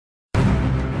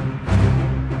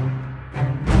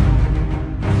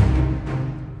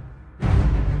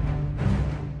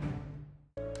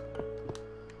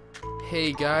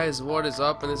Hey guys, what is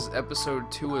up? And this is episode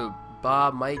 2 of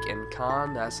Bob, Mike, and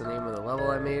Con. That's the name of the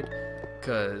level I made,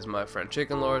 because my friend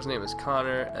Chicken Lore's name is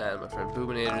Connor, and my friend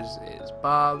Boobinator's is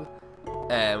Bob,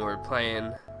 and we're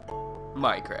playing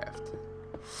Minecraft.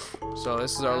 So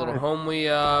this is our little home we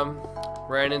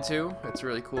ran into. It's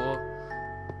really cool.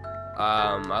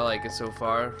 I like it so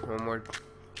far, and we're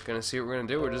gonna see what we're gonna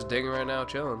do. We're just digging right now,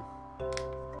 chilling.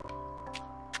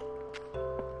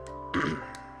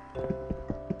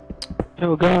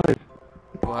 Yo guys!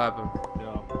 What happened?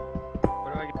 Yo.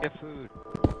 Where do I get food?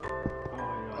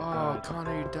 Oh,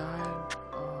 Connor, you died?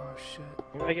 Oh, shit.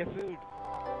 Where do I get food?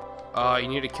 You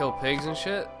need to kill pigs and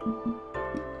shit? Oh.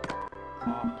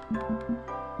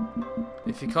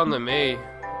 If you come to me,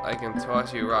 I can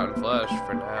toss you rotten flesh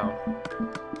for now.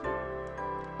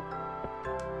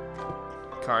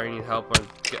 Connor, you need help on...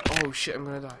 Oh, shit, I'm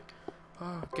gonna die.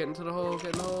 Oh, get into the hole,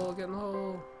 get in the hole, get in the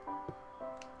hole.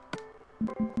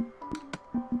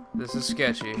 This is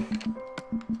sketchy.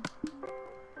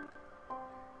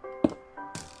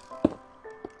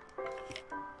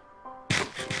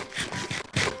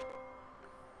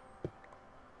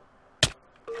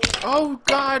 Oh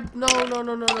God! No! No!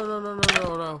 No! No! No! No! No! No!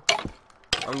 No! No!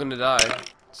 I'm gonna die.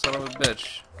 Son of a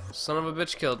bitch! Son of a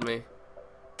bitch killed me.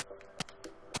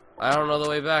 I don't know the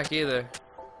way back either.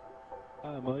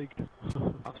 Hi, Mike.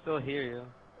 I'm still here, yo.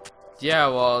 Yeah.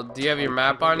 Well, do you have your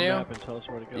map on you? Map and tell us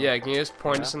where to go. Yeah. Can you just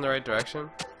point us in the right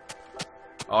direction?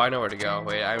 Oh, I know where to go.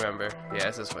 Wait, I remember. Yeah,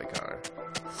 it's this way, Connor.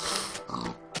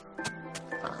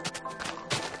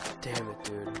 Damn it,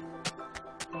 dude.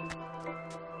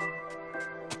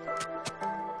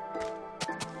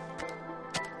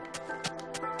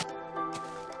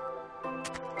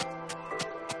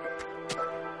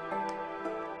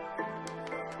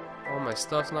 Oh, my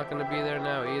stuff's not gonna be there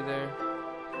now either.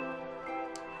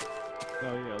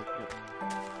 Oh, yeah, I was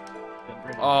getting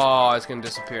ready. Oh, it's gonna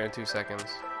disappear in 2 seconds.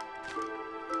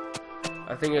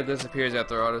 I think it disappears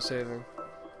after auto-saving.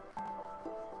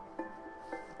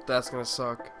 That's gonna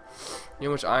suck. You know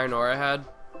how much iron ore I had?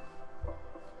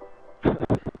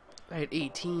 I had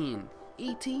 18.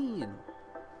 18!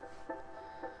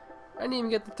 I didn't even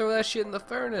get to throw that shit in the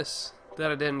furnace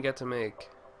that I didn't get to make.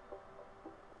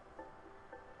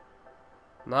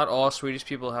 Not all Swedish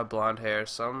people have blonde hair.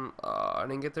 Some, I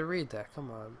didn't get to read that.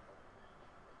 Come on.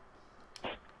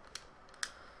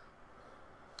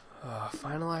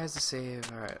 Finalize the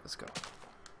save. Alright, let's go.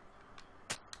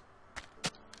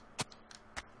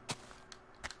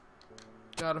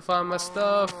 Gotta find my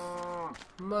stuff.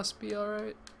 Must be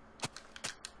alright.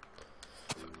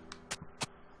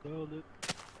 Soiled it.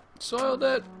 Soiled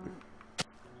it.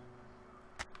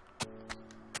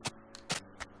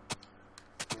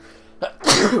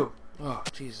 Oh,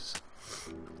 Jesus.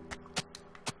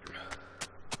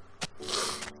 Is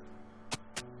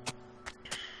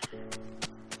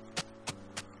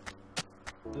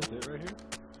this it right here?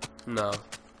 No.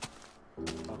 Oh,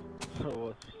 so it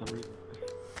was for some reason.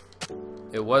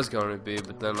 It was going to be,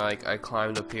 but then I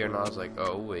climbed up here and I was like,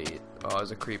 oh wait. Oh,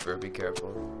 there's a creeper, be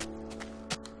careful.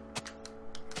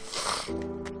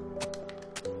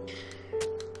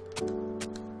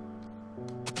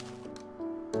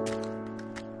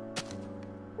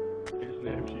 Here's an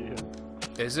empty,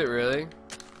 Is it really?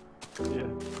 yeah.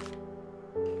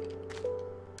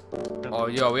 Oh,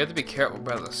 yo, we have to be careful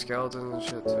about the skeletons and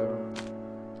shit too.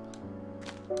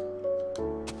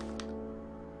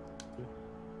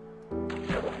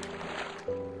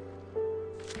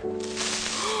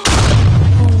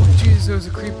 Oh, Jesus, there was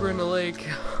a creeper in the lake.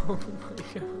 Oh my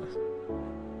God.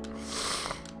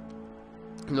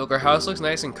 Look, our house looks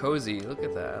nice and cozy. Look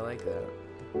at that. I like that.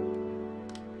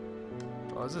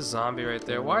 Oh, there's a zombie right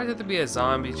there. Why does it have to be a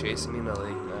zombie chasing me in the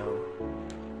lake now?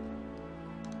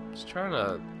 Just trying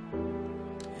to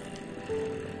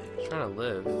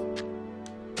live.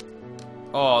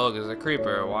 Oh, look, there's a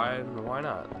creeper. Why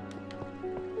not?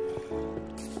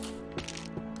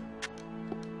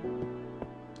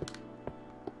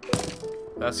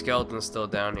 That skeleton's still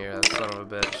down here, that son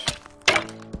of a bitch.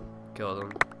 Killed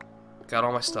him. Got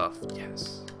all my stuff.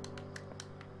 Yes.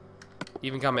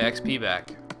 Even got my XP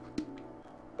back.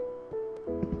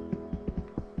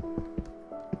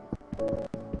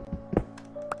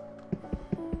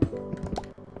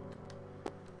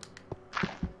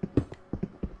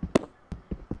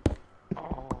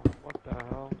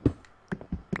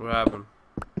 What happened?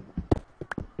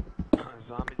 A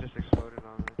zombie just exploded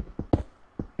on me.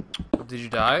 Did you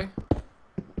die?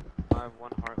 I have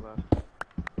 1 heart left.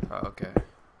 Oh, okay.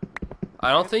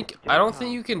 I don't think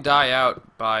you can die out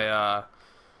by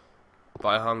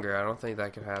hunger. I don't think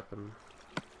that can happen.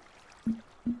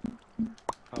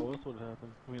 How else would it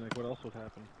happen? I mean, like, what else would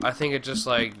happen? I think it just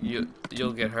like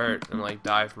you'll get hurt and like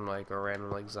die from like a random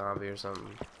like zombie or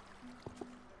something.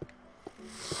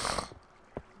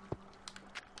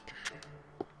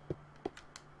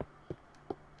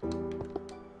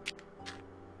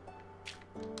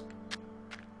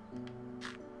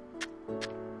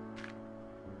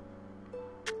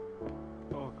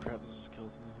 Oh crap, there's a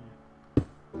skeleton in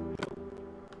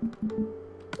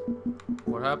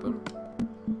What happened? here.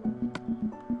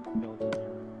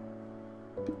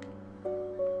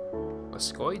 Skeleton A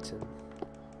skeleton.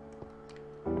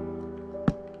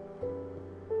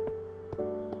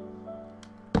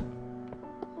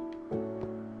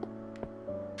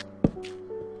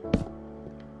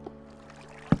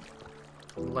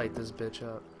 Light this bitch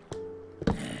up.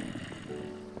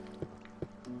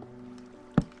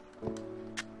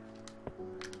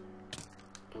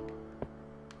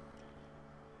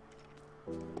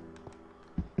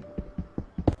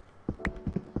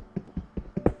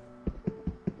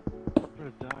 I'm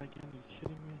gonna die again, are you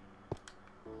kidding me?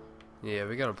 Yeah,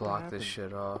 we gotta block this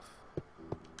shit off.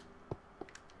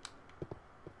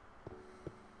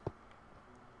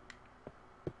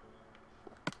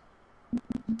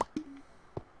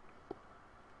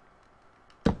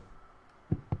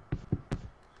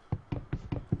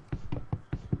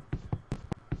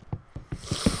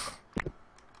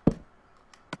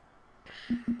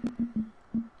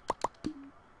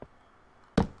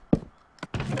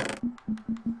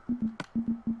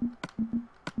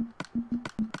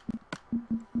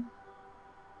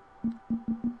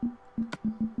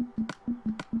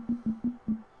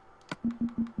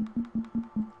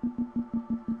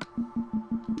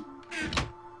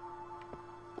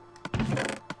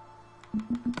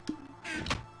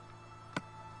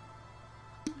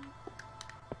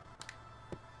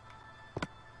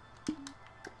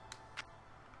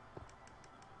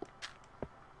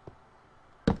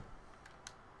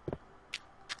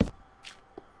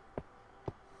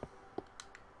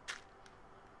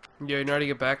 Yeah, you know how to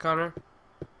get back, Connor?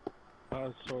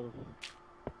 Sort of.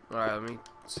 Alright, let me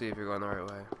see if you're going the right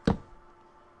way.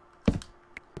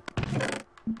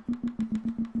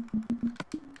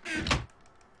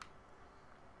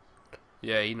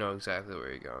 Yeah, you know exactly where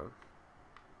you're going.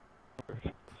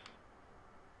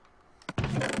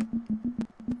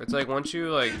 It's like once you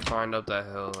like climb up that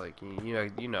hill, like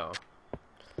you know.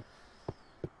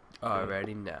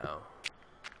 Already now.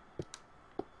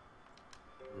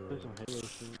 There's some Halo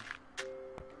shit.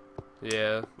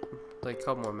 Yeah, like a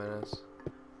couple more minutes.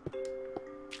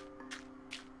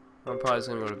 I'm probably just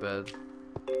gonna go to bed.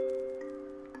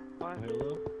 Why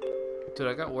Halo? Dude,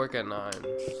 I got work at 9.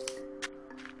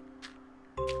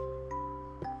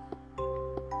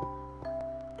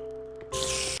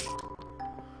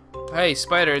 Hey,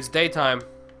 Spider, it's daytime.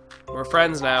 We're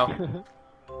friends now.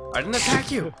 I didn't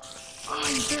attack you! Oh,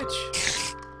 you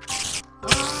bitch!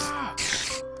 Ah!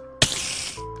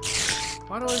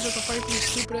 Why do I always have to fight these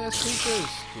stupid ass creatures?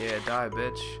 Yeah, die,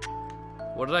 bitch.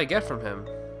 What did I get from him?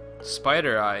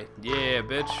 Spider eye. Yeah,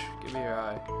 bitch. Give me your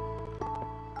eye.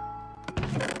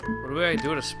 What do I do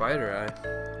with a spider eye?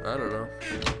 I don't know.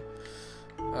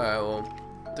 Alright, well,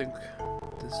 I think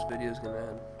this video's gonna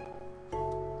end.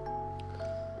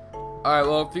 Alright,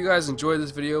 well, if you guys enjoyed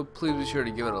this video, please be sure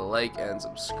to give it a like and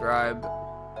subscribe.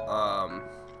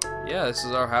 Yeah, this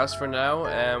is our house for now,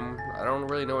 and I don't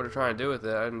really know what to try and do with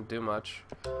it. I didn't do much.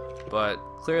 But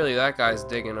clearly that guy's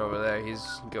digging over there.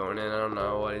 He's going in. I don't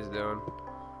know what he's doing.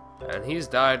 And he's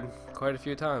died quite a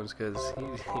few times because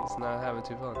he's not having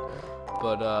too fun.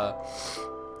 But,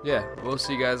 yeah, we'll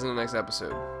see you guys in the next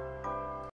episode.